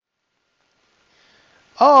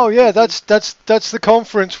Oh yeah, that's the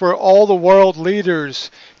conference where all the world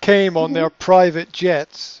leaders came on Hmm. their private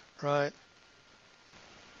jets, right?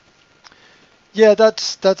 Yeah,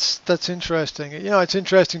 that's interesting. It's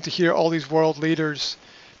interesting to hear all these world leaders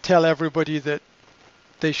tell everybody that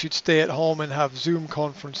they should stay at home and have Zoom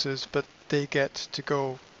conferences, but they get to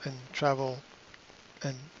go and travel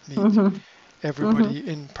and meet Hmm. Hmm. everybody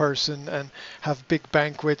in person and have big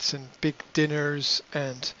banquets and big dinners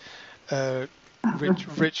and uh,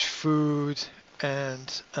 rich food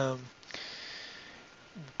and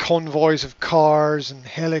convoys of cars and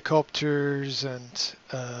helicopters and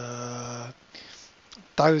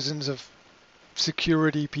thousands of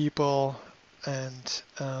security people and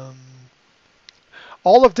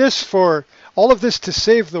all of this to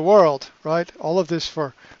save the world, right? All of this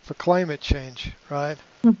for climate change, right?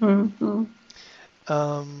 Hmm.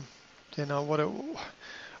 Um,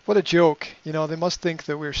 what a joke. They must think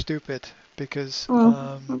that we're stupid because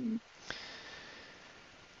Hmm.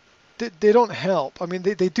 they don't help. I mean,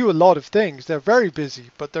 they do a lot of things. They're very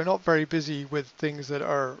busy, but they're not very busy with things that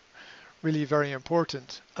are really very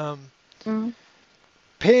important.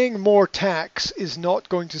 Paying more tax is not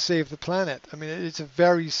going to save the planet. I mean, it's a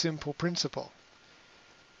very simple principle.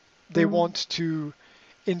 They Hmm. want to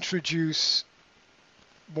introduce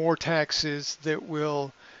more taxes that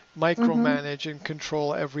will Hmm. micromanage and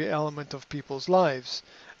control every element of people's lives.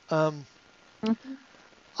 Um, Hmm.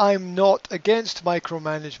 I'm not against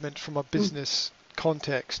micromanagement from a business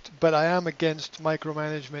context, but I am against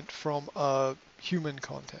micromanagement from a human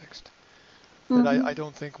context. That I Hmm.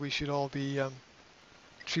 don't think we should all be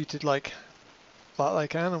treated like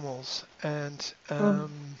animals, and Hmm.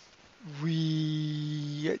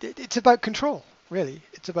 it's about control, really.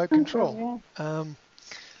 It's about Control, control. yeah. Um,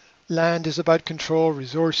 Land is about control,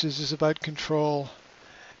 resources is about control,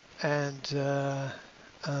 and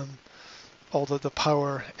um, all the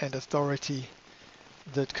power and authority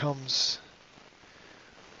that comes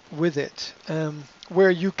with it,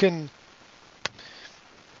 where you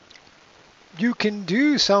can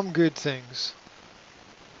do some good things,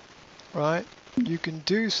 right? You can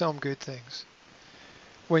do some good things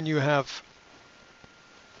when you have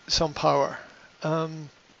some power, um,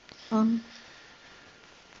 Hmm.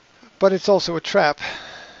 but it's also a trap.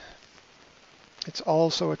 It's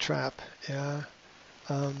also a trap. Yeah.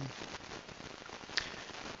 Um,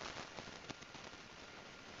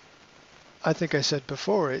 I think I said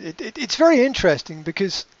before, it's very interesting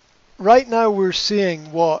because right now we're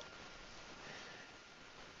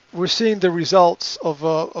seeing the results of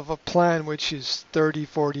a plan which is 30,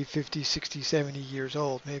 40, 50, 60, 70 years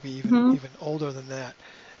old, maybe even Hmm. even older than that,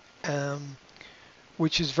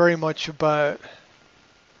 which is very much about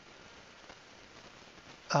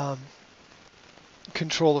um,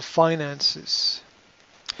 control of finances.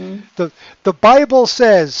 Hmm. The the Bible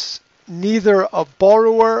says neither a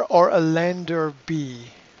borrower or a lender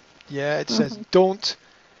be. Yeah, it says Hmm. don't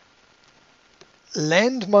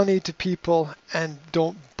lend money to people and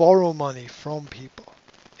don't borrow money from people.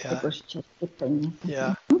 Yeah, Pożyczajcie pieniądze.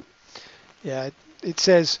 yeah, yeah. It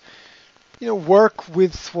says, work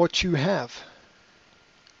with what you have.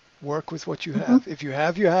 Work with what you Mhm. have. If you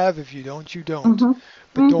have, you have. If you don't, you don't. Mhm.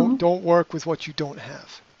 But don't Mhm. don't work with what you don't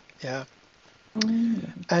have. Yeah.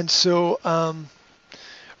 Mm. And so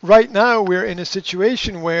right now we're in a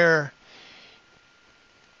situation where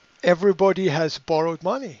everybody has borrowed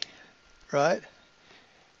money, right?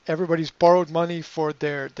 Everybody's borrowed money for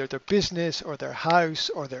their business or their house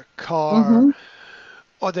or their car Mhm.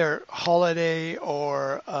 or their holiday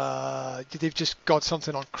or they've just got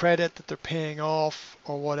something on credit that they're paying off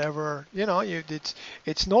or whatever.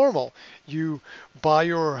 It's normal. You buy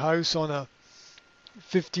your house on a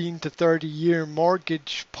 15 to 30 year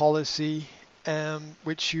mortgage policy,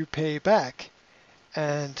 which you pay back.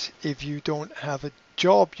 And if you don't have a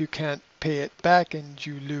job, you can't pay it back and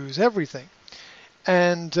you lose everything.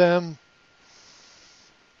 And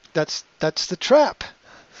that's the trap.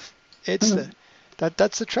 It's the Mm.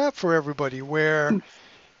 that's the trap for everybody where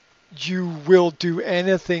you will do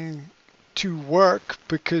anything to work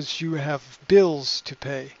because you have bills to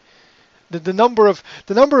pay. The number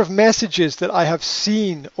of messages that I have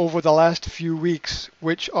seen over the last few weeks,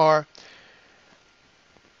 which are,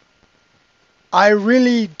 I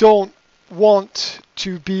really don't want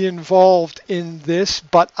to be involved in this,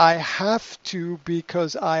 but I have to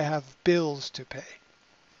because I have bills to pay,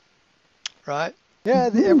 right? Yeah,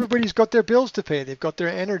 Mhm. everybody's got their bills to pay. They've got their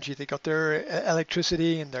energy, they got their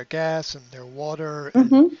electricity and their gas and their water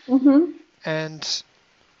Mhm. Mhm. and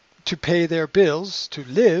to pay their bills, to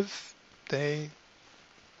live, they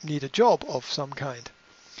need a job of some kind.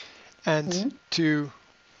 And Mhm. to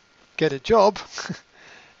get a job,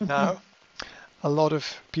 Now, a lot of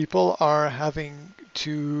people are having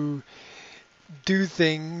to do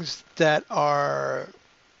things that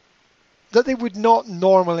they would not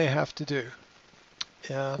normally have to do.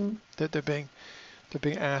 Yeah, Mm. that they're being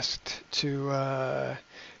asked to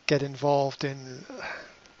get involved in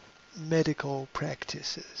medical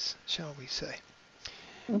practices, shall we say?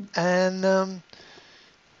 Mm. And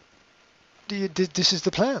this is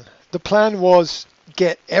the plan. The plan was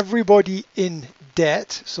get everybody in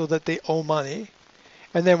debt so that they owe money,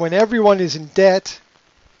 and then when everyone is in debt,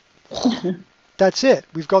 that's it.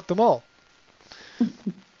 We've got them all.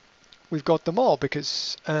 We've got them all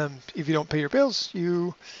because if you don't pay your bills,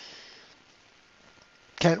 you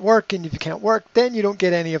can't work, and if you can't work, then you don't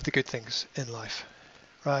get any of the good things in life,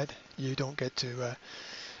 right? You don't get to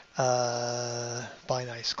buy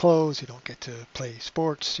nice clothes, you don't get to play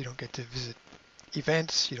sports, you don't get to visit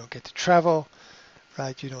events, you don't get to travel,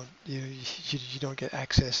 right? You don't get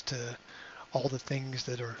access to all the things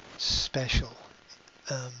that are special,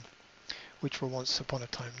 um, which were once upon a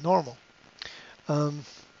time normal. Um,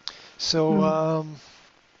 so Mm.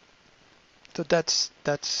 so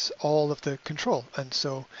that's all of the control, and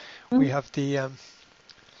so we Mm. have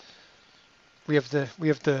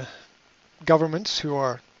the governments who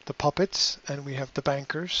are the puppets, and we have the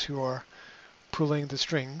bankers who are pulling the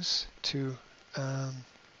strings um,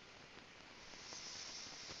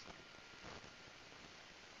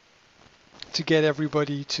 to get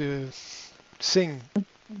everybody to sing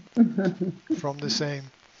from the same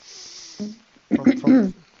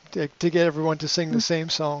from to get everyone to sing the same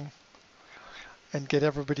song and get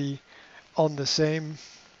everybody on the same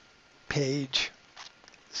page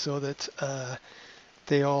so that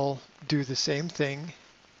they all do the same thing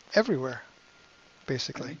everywhere.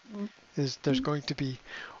 Basically, there's going to be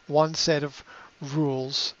one set of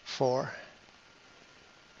rules for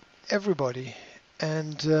everybody,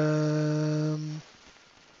 and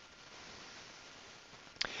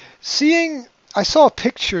I saw a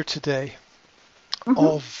picture today Mhm.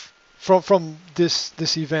 of from this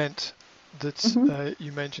event that Mhm.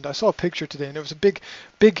 you mentioned. I saw a picture today, and it was a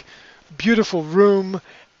big, beautiful room,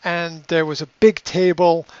 and there was a big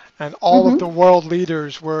table, and all of Mhm. the world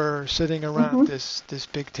leaders were sitting around Mhm. this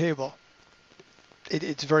big table.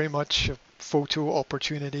 It's very much a photo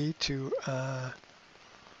opportunity to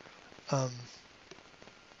um,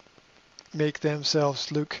 make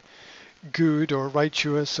themselves look good or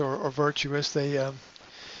righteous or virtuous. Mhm.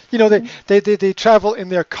 They travel in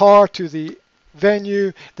their car to the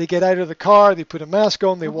venue. They get out of the car. They put a mask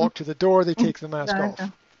on. They Mhm. walk to the door. They Mhm. take the mask Ja, ja. off.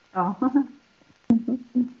 Ja.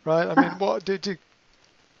 Right? I mean, what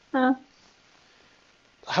Ja.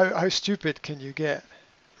 how stupid can you get?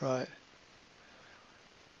 Right?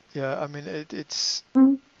 Yeah. I mean,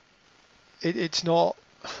 Mhm. it's not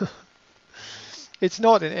it's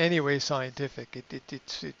not in any way scientific.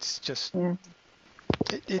 It's just Ja.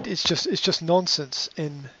 it's just nonsense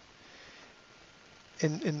in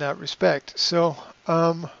that respect. So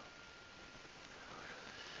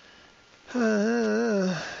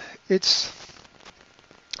uh, it's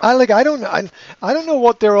I don't know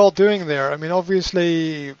what they're all doing there. I mean,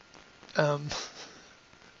 um,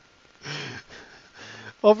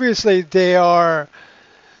 obviously they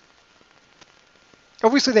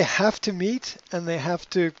have to meet and they have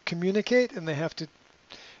to communicate and they have to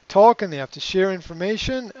talk and they have to share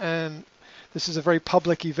information, and this is a very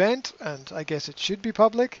public event, and I guess it should be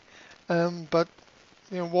public. But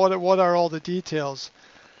what are all the details?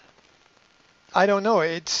 I don't know.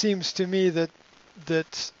 It seems to me that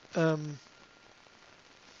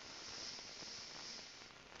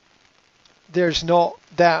there's not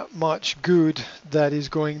that much good that is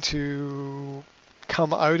going to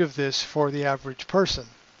come out of this for the average person.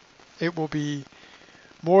 It will be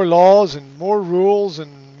more laws and more rules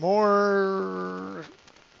and more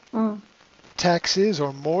Mhm. taxes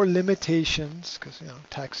or more limitations, because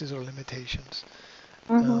taxes are limitations.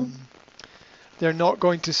 Mhm. Um, they're not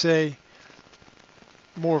going to say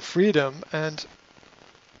more freedom, and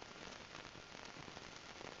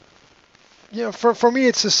for me,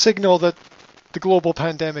 it's a signal that the global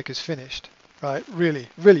pandemic is finished. Right? Really,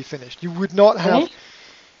 really finished. Finished?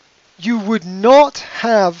 You would not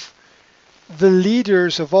have the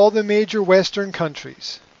leaders of all the major Western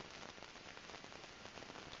countries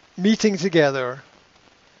meeting together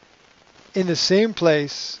in the same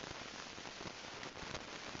place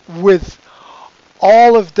with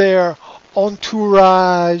all of their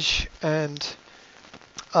entourage and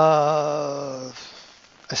uh,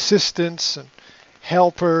 assistants and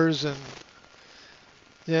helpers, and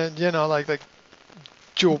yeah, like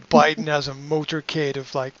Joe Biden has a motorcade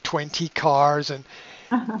of like 20 cars, and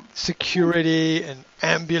security and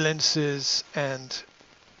ambulances and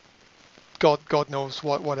God knows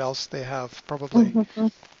what else they have.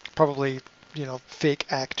 Probably fake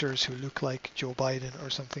actors who look like Joe Biden or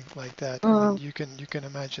something like that. I mean, you can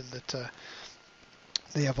imagine that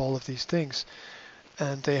they have all of these things,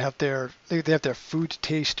 and they have their food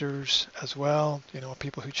tasters as well.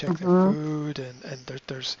 People who check their food, and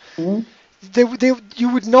there's you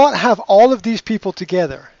would not have all of these people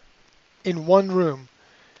together in one room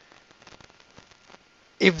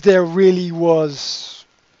if there really was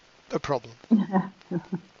a problem.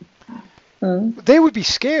 They would be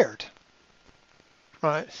scared,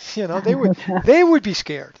 right? They would be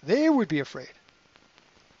scared. They would be afraid.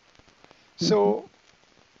 So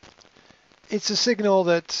it's a signal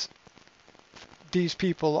that these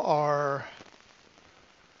people are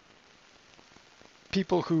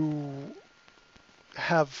people who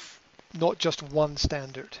have not just one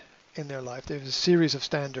standard in their life. There's a series of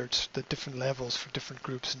standards, the different levels for different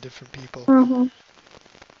groups and different people.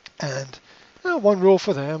 And one rule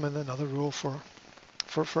for them and another rule for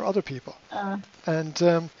other people.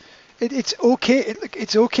 And it's okay.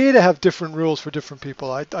 It's okay to have different rules for different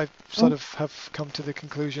people. I sort of have come to the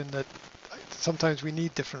conclusion that sometimes we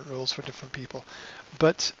need different rules for different people.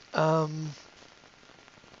 But I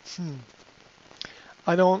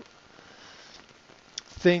don't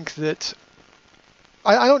think that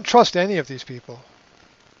I don't trust any of these people.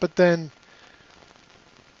 But then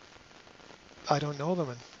I don't know them,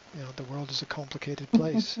 and the world is a complicated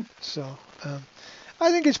place. So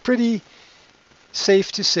I think it's pretty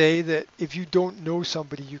safe to say that if you don't know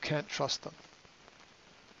somebody, you can't trust them.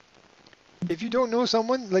 If you don't know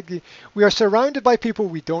someone, we are surrounded by people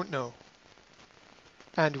we don't know,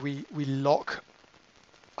 and we lock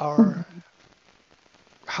our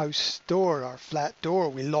house door, our flat door,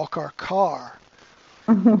 we lock our car,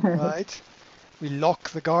 right? We lock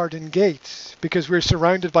the garden gate because we're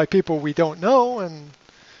surrounded by people we don't know, and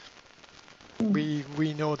we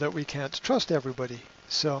know that we can't trust everybody.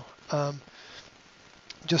 So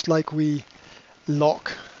just like we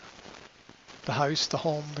lock the house, the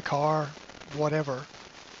home, the car, whatever,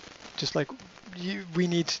 just like we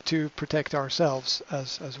need to protect ourselves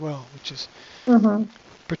as well, which is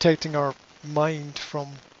protecting our mind from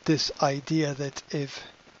this idea that if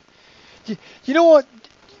you know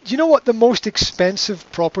what the most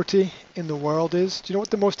expensive property in the world is? Do you know what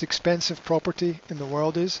the most expensive property in the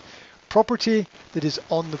world is? Property that is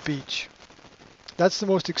on the beach. That's the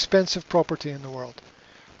most expensive property in the world.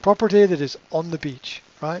 Property that is on the beach,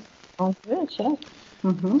 right? On the beach, yes.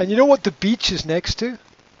 And you know what the beach is next to?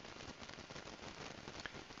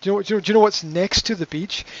 Do you know what's next to the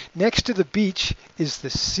beach? Next to the beach is the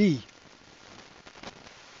sea.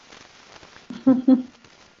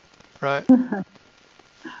 Right?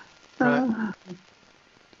 Right.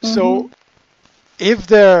 So if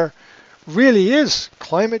there really is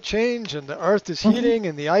climate change and the earth is heating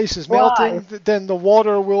and the ice is melting, then the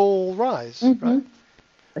water will rise, right?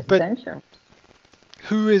 But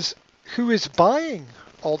who is buying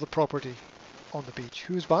all the property on the beach?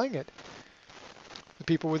 Who is buying it? The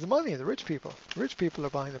people with the money, the rich people. The rich people are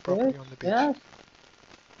buying the property on the beach.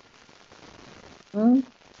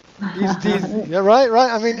 Yeah, right.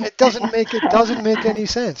 I mean, it doesn't make any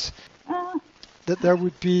sense that there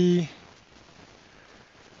would be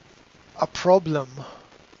a problem.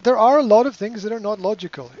 There are a lot of things that are not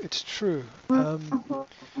logical. It's true.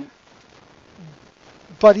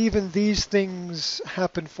 But even these things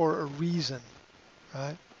happen for a reason,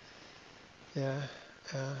 right? Yeah.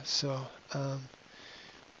 So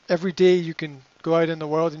every day you can go out in the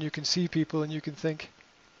world and you can see people and you can think,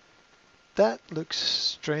 that looks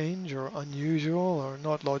strange or unusual or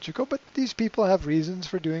not logical, but these people have reasons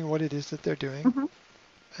for doing what it is that they're doing.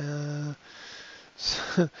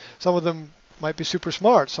 Some of them might be super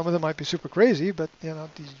smart, some of them might be super crazy, but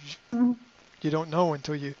you don't know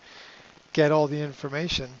until you get all the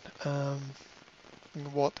information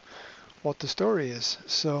what the story is.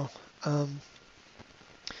 So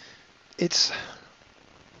it's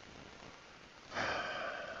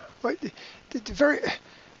very.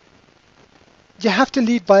 You have to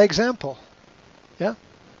lead by example. Yeah?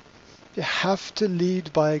 You have to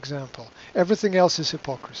lead by example. Everything else is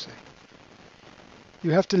hypocrisy. You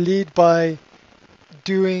have to lead by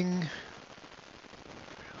doing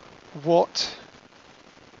what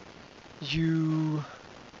you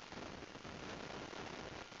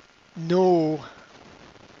know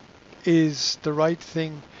is the right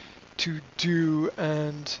thing to do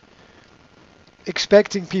and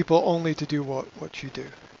expecting people only to do what you do.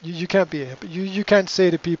 You can't be you can't say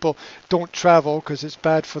to people, don't travel because it's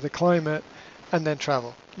bad for the climate, and then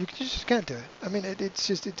travel. You just can't do it. I mean,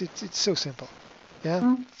 it's so simple. Yeah.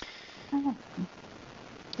 Mm.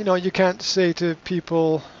 You can't say to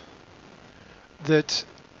people that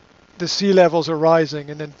the sea levels are rising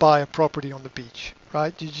and then buy a property on the beach,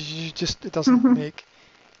 right? You just it doesn't Mhm. make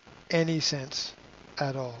any sense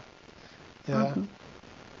at all. Yeah, Mhm.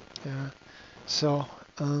 yeah. So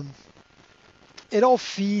it all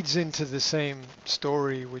feeds into the same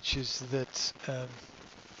story, which is that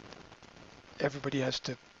everybody has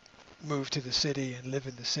to move to the city and live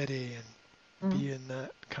in the city and Mm. be in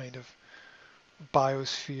that kind of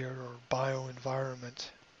biosphere or bioenvironment.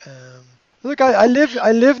 Um, Look, I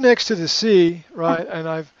live next to the sea, right? And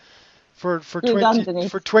I've for Live 20 underneath.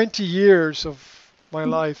 for 20 years of my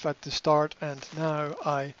life at the start, and now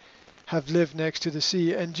I have lived next to the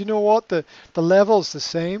sea. And you know what? The level's the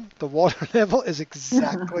same. The water level is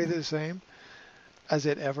exactly the same as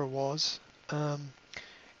it ever was. Um,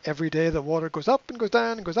 every day the water goes up and goes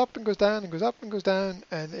down and goes up and goes down and goes up and goes down,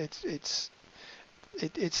 and it's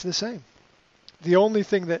the same. The only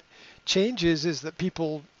thing that changes is that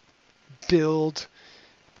people build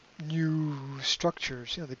new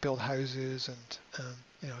structures. They build houses, and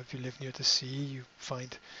if you live near the sea, you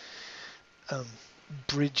find um,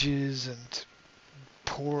 bridges and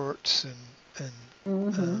ports and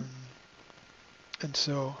Mhm.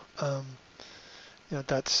 so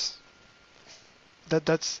that's that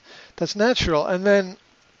that's natural. And then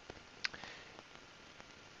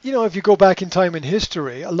if you go back in time in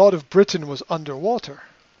history, a lot of Britain was underwater.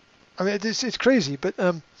 I mean, it's crazy, but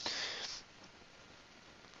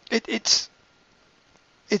it's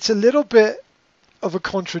a little bit of a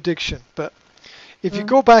contradiction. But if you Mm.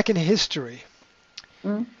 go back in history,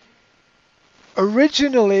 Mm.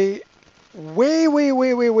 originally, way, way,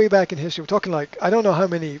 way, way, way back in history, we're talking like I don't know how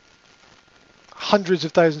many hundreds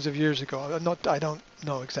of thousands of years ago. I don't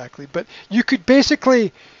know exactly, but you could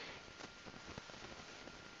basically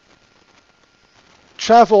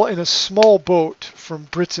travel in a small boat from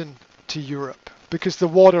Britain to Europe because the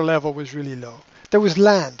water level was really low. There was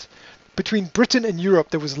land. Between Britain and Europe,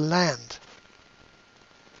 there was land,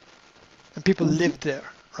 and people Mhm. lived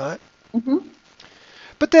there, right? Mhm.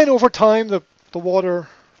 But then over time, the water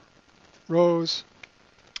rose,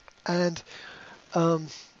 and um,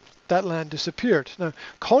 that land disappeared. Now,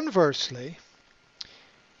 conversely,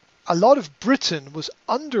 a lot of Britain was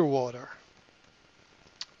underwater.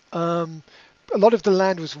 Um, a lot of the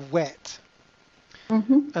land was wet.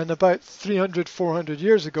 Mhm. And about 300, 400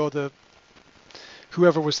 years ago,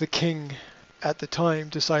 whoever was the king at the time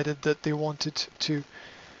decided that they wanted to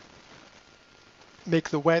make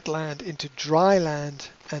the wet land into dry land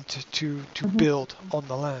and to Mhm. build on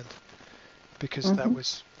the land because that Mhm.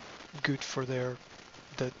 was good for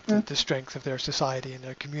Mm. the strength of their society and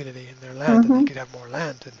their community and their land, and they Mhm. could have more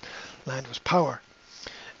land, and land was power.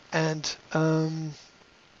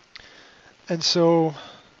 And so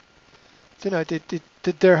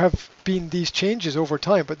did there have been these changes over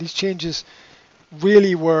time, but these changes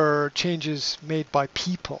really were changes made by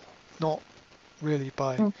people, not really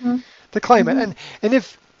by Mhm. the climate. Mhm. And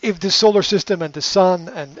if the solar system and the sun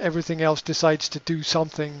and everything else decides to do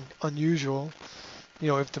something unusual,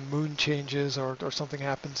 if the moon changes or something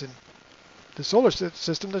happens in the solar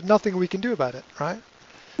system, there's nothing we can do about it, right?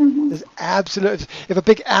 Mhm. There's absolute. If a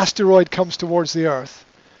big asteroid comes towards the Earth,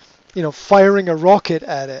 firing a rocket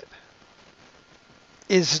at it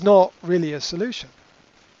is not really a solution.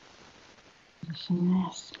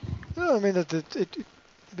 Yes. No, I mean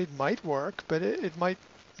it might work, but it might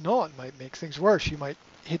not. It might make things worse. You might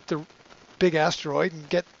hit the big asteroid and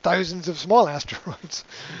get thousands of small asteroids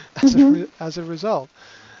Mhm. as a result.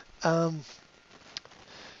 Um,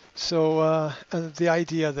 and the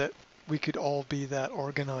idea that we could all be that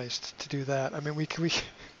organized to do that. I mean, we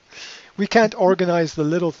can't organize the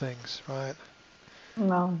little things, right?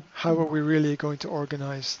 No. How are we No. really going to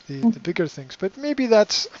organize the Mhm. bigger things? But maybe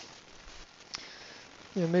that's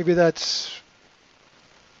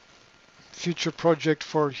future project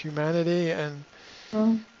for humanity, and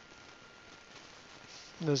Mm.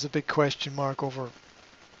 there's a big question mark over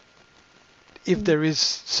if Mm. there is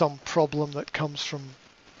some problem that comes from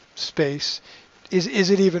space. Is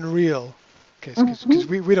it even real? Because Mhm.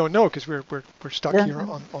 we don't know because we're stuck Don't here know.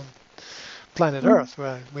 on planet Mm. Earth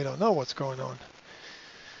where we don't know what's going on.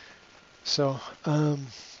 So um,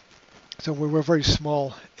 so we're very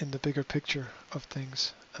small in the bigger picture of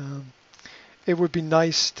things. It would be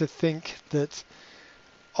nice to think that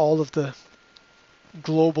all of the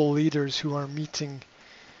global leaders who are meeting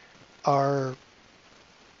are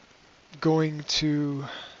going to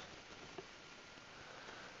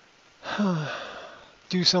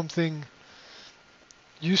do something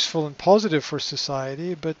useful and positive for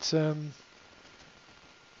society, but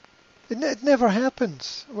it never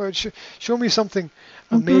happens. Well, show me something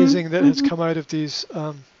Mhm. amazing that has Mhm. come out of these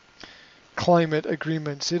climate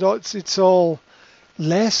agreements. It's all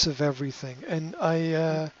less of everything, and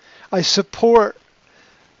I support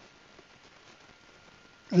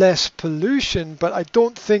less pollution, but I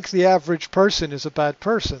don't think the average person is a bad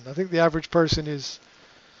person. I think the average person is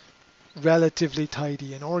relatively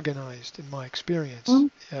tidy and organized, in my experience. Mhm.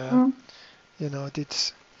 Yeah, Mhm.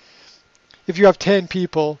 it's if you have 10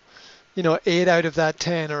 people, 8 out of that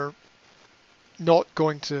 10 are not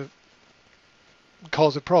going to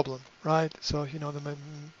cause a problem, right? So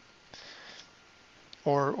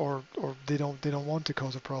or they don't want to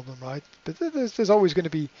cause a problem, right? But there's always going to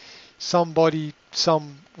be somebody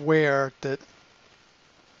somewhere that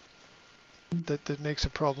makes a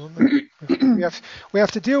problem, and we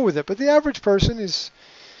have to deal with it. But the average person is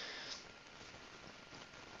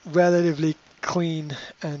relatively clean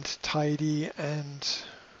and tidy, and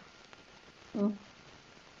Mhm.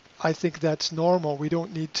 I think that's normal. We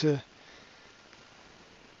don't need to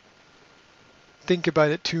think about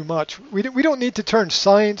it too much. We don't need to turn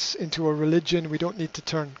science into a religion. We don't need to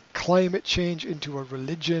turn climate change into a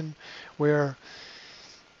religion where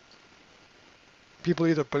people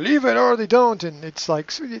either believe it or they don't. And it's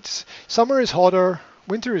like it's summer is hotter,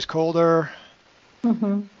 winter is colder,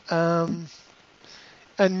 Mhm. um,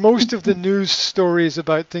 and most of the news stories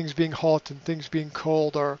about things being hot and things being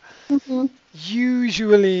cold are Mhm.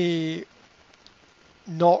 usually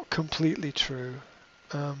not completely true.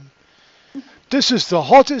 Um, this is the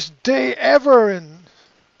hottest day ever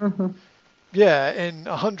Mhm. in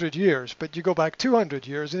 100 years, but you go back 200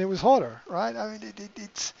 years and it was hotter, right? I mean,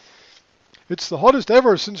 it's the hottest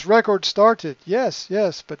ever since records started. Yes,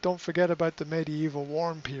 yes, but don't forget about the medieval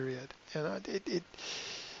warm period.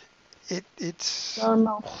 It's No,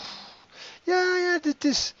 no. yeah, yeah.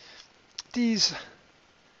 These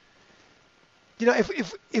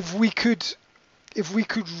if we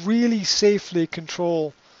could really safely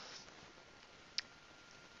control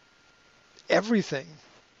everything,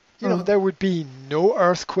 Mhm. there would be no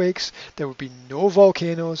earthquakes, there would be no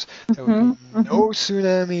volcanoes, there would be Mhm. no Mhm.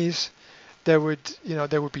 tsunamis,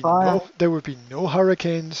 Fire. there would be no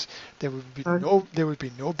hurricanes, Right. there would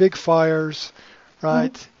be no big fires, Mhm.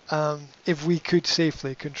 right? If we could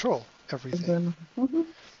safely control everything. Again. Mhm.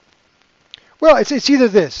 Well, it's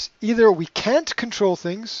either we can't control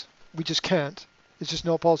things, we just can't, it's just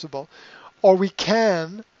not possible, or we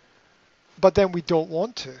can, but then we don't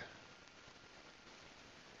want to,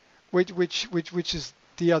 which is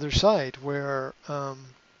the other side where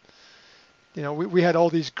we had all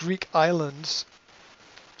these Greek islands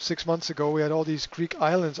 6 months ago. We had all these Greek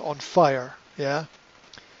islands on fire, yeah,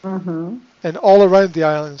 Mhm. and all around the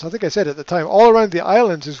islands. I think I said at the time, all around the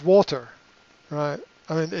islands is water, right?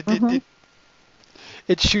 I mean, Mhm.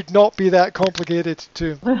 it should not be that complicated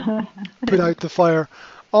to put out the fire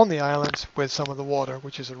on the islands with some of the water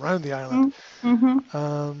which is around the island. Mhm. Mhm.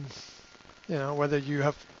 Um, whether you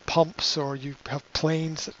have pumps or you have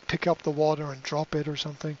planes that pick up the water and drop it or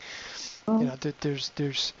something.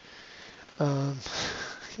 There's um,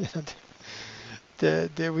 you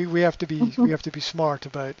know, we have to be Mhm. smart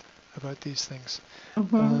about these things.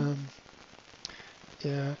 Mhm. Um,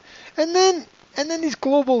 yeah, and then these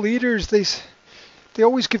global leaders they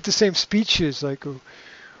always give the same speeches like, oh,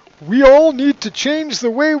 we all need to change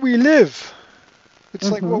the way we live.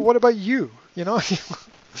 It's like, well, Mhm. what about you?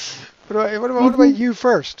 What about Mhm. you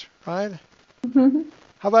first, right? Mhm.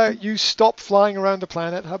 How about you stop flying around the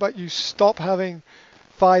planet? How about you stop having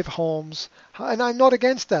 5 homes? And I'm not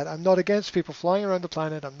against that. I'm not against people flying around the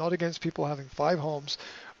planet. I'm not against people having 5 homes,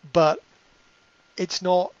 but it's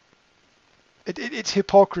not. It's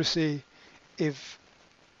hypocrisy if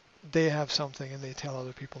they have something and they tell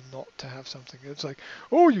other people not to have something. It's like,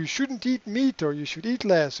 oh, you shouldn't eat meat, or you should eat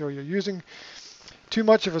less, or you're using too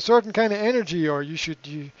much of a certain kind of energy, or you should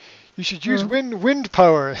use Mhm. wind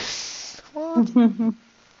power. What? Mhm.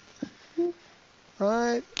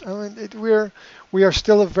 Right? I mean, we are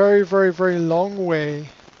still a very, very, very long way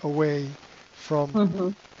away from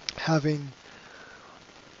Mhm. having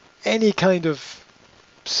any kind of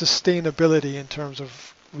sustainability in terms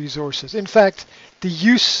of resources. In fact, the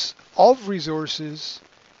use of resources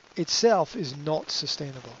itself is not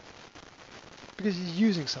sustainable because you're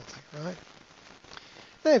using something, right?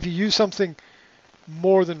 Now, if you use something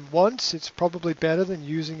more than once, it's probably better than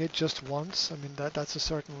using it just once. I mean, that's a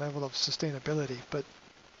certain level of sustainability, but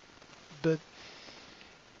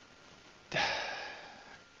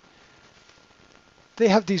they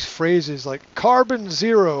have these phrases like carbon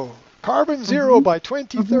zero Mhm. by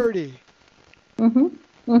Mhm. 2030. Mhm.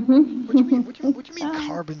 What do you mean? What do you mean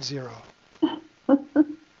carbon zero?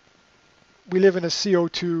 We live in a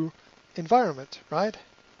CO2 environment, right?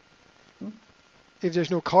 If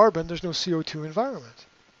there's no carbon, there's no CO2 environment.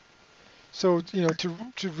 So,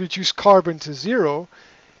 to reduce carbon to zero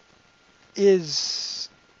is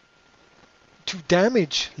to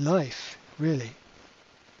damage life, really.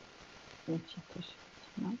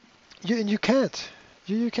 You can't.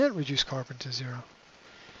 You can't reduce carbon to zero.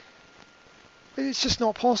 It's just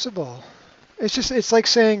not possible. It's like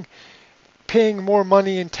saying paying more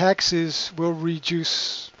money in taxes will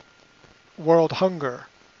reduce world hunger.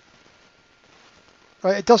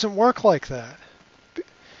 Right? It doesn't work like that.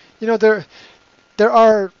 There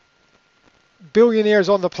are billionaires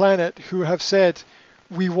on the planet who have said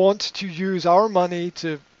we want to use our money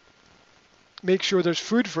to make sure there's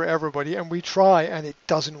food for everybody, and we try, and it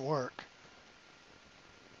doesn't work.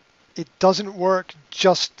 It doesn't work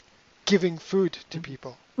just giving food to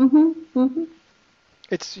people.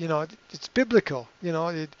 It's it's biblical.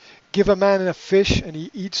 Give a man a fish and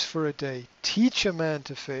he eats for a day. Teach a man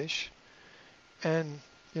to fish, and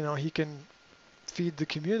he can feed the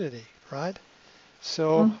community, right?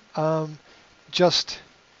 So just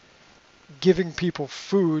giving people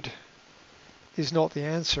food is not the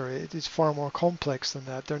answer. It is far more complex than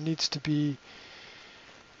that. There needs to be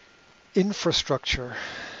infrastructure,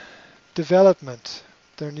 development.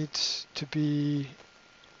 There needs to be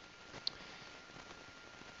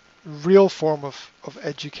real form of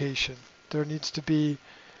education. There needs to be,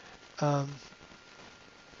 I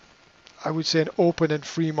would say, an open and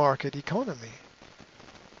free market economy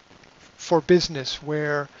for business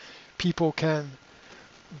where people can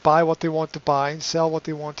buy what they want to buy and sell what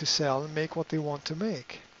they want to sell and make what they want to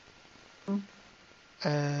make.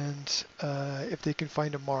 And if they can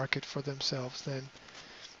find a market for themselves,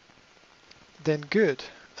 then good.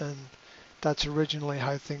 And that's originally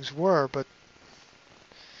how things were, but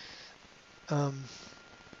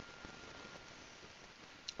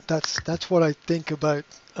that's what I think about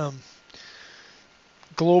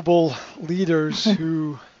global leaders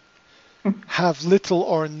who have little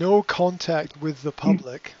or no contact with the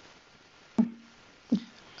public,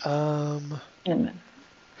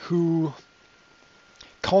 who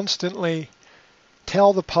constantly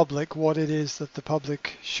tell the public what it is that the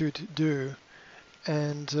public should do,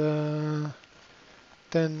 and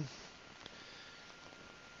then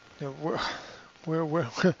where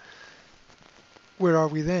are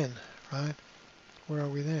we then, right? Where are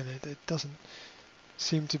we then? It doesn't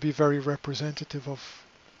seem to be very representative of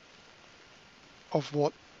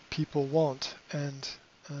what people want, and